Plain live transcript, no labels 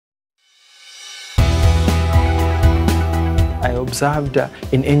observed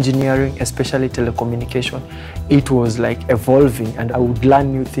in engineering, especially telecommunication, it was like evolving, and I would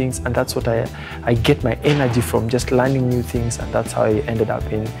learn new things, and that's what I get my energy from, just learning new things, and that's how I ended up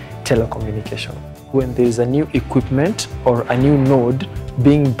in telecommunication. When there is a new equipment or a new node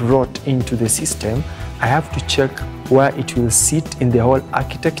being brought into the system, I have to check where it will sit in the whole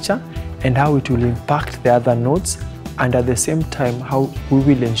architecture and how it will impact the other nodes, and at the same time how we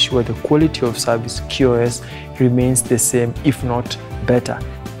will ensure the quality of service, QoS, remains the same, if not better.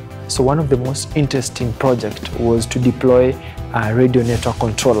 So one of the most interesting projects was to deploy a radio network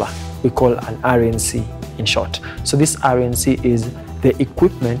controller, we call an RNC in short. So this RNC is the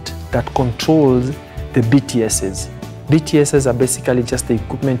equipment that controls the BTSs. BTSs are basically just the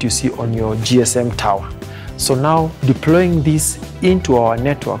equipment you see on your GSM tower. So now deploying this into our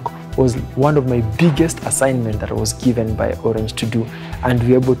network was one of my biggest assignments that I was given by Orange to do, and we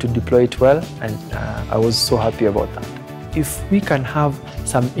were able to deploy it well, and I was so happy about that. If we can have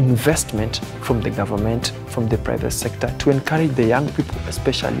some investment from the government, from the private sector, to encourage the young people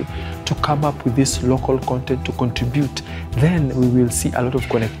especially to come up with this local content to contribute, then we will see a lot of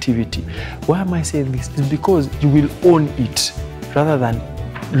connectivity. Why am I saying this? It's because you will own it rather than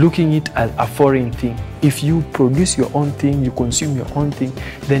looking at it as a foreign thing. If you produce your own thing, you consume your own thing,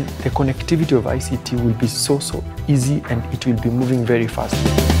 then the connectivity of ICT will be so easy, and it will be moving very fast.